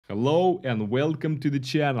Hello and welcome to the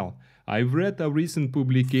channel. I've read a recent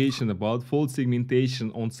publication about fault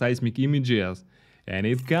segmentation on seismic images, and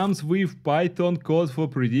it comes with Python code for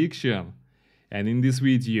prediction. And in this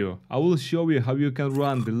video, I will show you how you can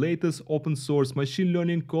run the latest open source machine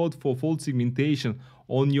learning code for fault segmentation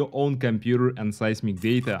on your own computer and seismic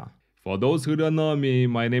data. For those who don't know me,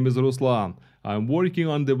 my name is Ruslan. I'm working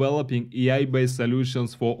on developing AI-based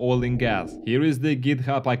solutions for oil and gas. Here is the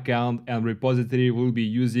GitHub account and repository we'll be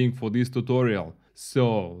using for this tutorial.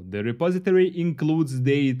 So, the repository includes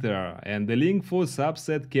data, and the link for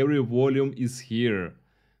subset carry volume is here.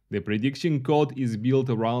 The prediction code is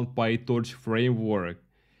built around PyTorch framework.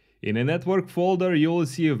 In a network folder, you'll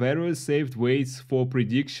see various saved weights for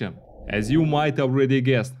prediction. As you might already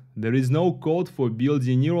guessed, there is no code for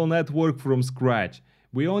building neural network from scratch.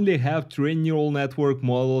 We only have trained neural network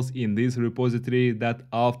models in this repository that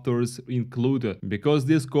authors included, because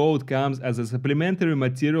this code comes as a supplementary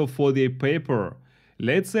material for the paper.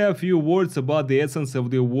 Let's say a few words about the essence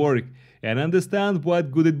of the work and understand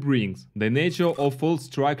what good it brings. The nature of fault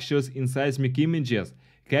structures in seismic images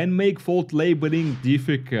can make fault labeling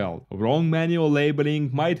difficult. Wrong manual labeling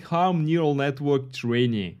might harm neural network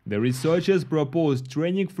training. The researchers proposed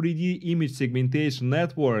training 3D image segmentation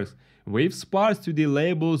networks with sparse 2D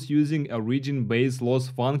labels using a region-based loss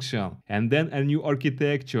function, and then a new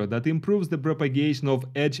architecture that improves the propagation of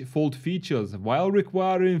edge fault features while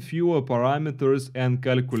requiring fewer parameters and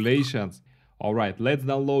calculations. Alright, let's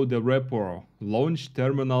download the repo, launch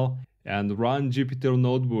terminal, and run Jupyter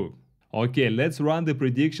Notebook. Okay, let's run the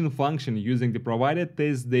prediction function using the provided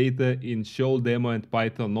test data in show demo and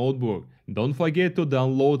Python Notebook. Don't forget to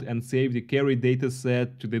download and save the carry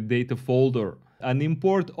dataset to the data folder, and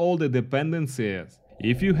import all the dependencies.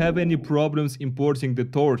 If you have any problems importing the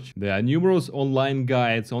torch, there are numerous online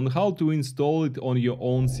guides on how to install it on your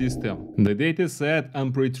own system. The dataset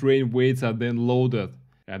and pre-trained weights are then loaded,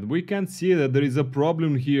 and we can see that there is a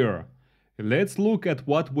problem here. Let's look at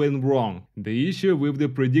what went wrong. The issue with the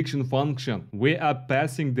prediction function. We are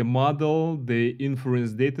passing the model, the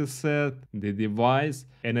inference dataset, the device,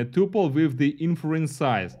 and a tuple with the inference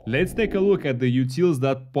size. Let's take a look at the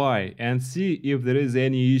utils.py and see if there is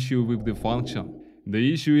any issue with the function.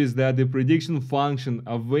 The issue is that the prediction function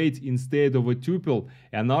awaits instead of a tuple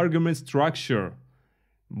an argument structure.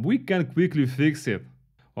 We can quickly fix it.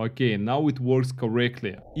 Okay, now it works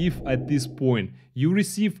correctly. If at this point you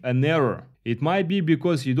receive an error, it might be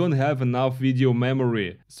because you don't have enough video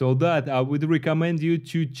memory, so that I would recommend you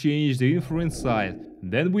to change the inference size.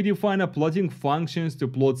 Then we define a plotting functions to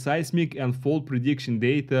plot seismic and fault prediction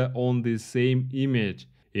data on the same image.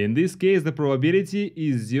 In this case, the probability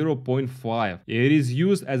is 0.5. It is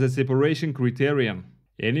used as a separation criterion.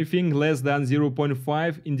 Anything less than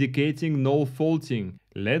 0.5 indicating null faulting.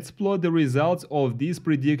 Let's plot the results of this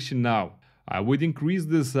prediction now. I would increase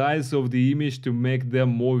the size of the image to make them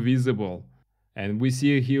more visible. And we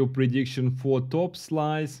see here prediction for top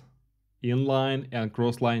slice, inline and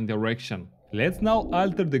crossline direction. Let's now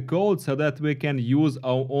alter the code so that we can use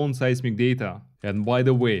our own seismic data. And by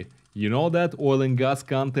the way, you know that oil and gas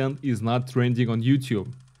content is not trending on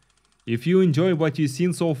YouTube. If you enjoy what you've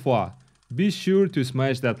seen so far, be sure to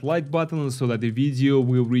smash that like button so that the video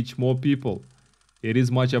will reach more people. It is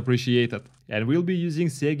much appreciated. And we'll be using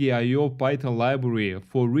seg.io Python library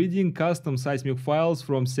for reading custom seismic files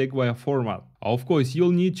from segwire format. Of course,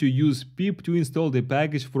 you'll need to use pip to install the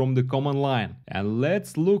package from the command line. And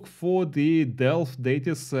let's look for the Delft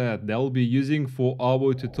dataset that we'll be using for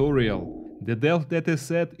our tutorial. The Delft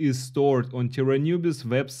dataset is stored on TerraNewbies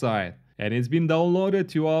website, and it's been downloaded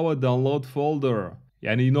to our download folder.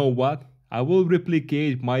 And you know what? I will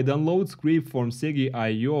replicate my download script from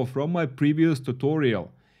seg.io from my previous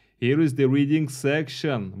tutorial. Here is the reading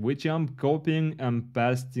section, which I'm copying and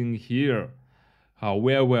pasting here.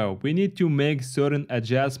 However, we need to make certain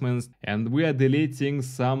adjustments, and we are deleting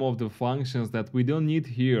some of the functions that we don't need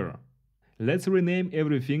here. Let's rename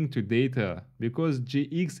everything to data, because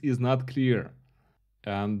gx is not clear.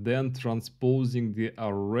 And then transposing the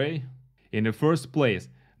array. In the first place,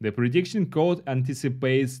 the prediction code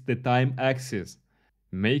anticipates the time axis,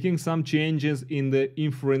 making some changes in the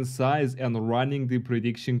inference size and running the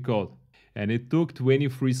prediction code. And it took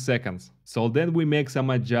 23 seconds. So then we make some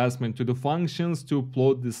adjustment to the functions to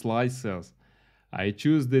plot the slices. I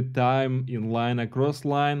choose the time inline across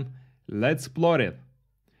line. Let's plot it.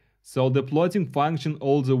 So the plotting function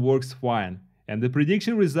also works fine, and the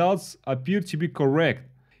prediction results appear to be correct.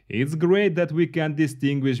 It's great that we can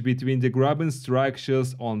distinguish between the graben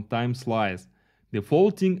structures on time slice. the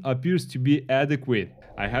faulting appears to be adequate.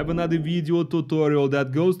 I have another video tutorial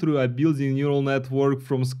that goes through building neural network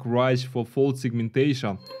from scratch for fault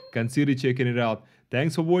segmentation. Consider checking it out.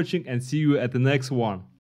 Thanks for watching and see you at the next one.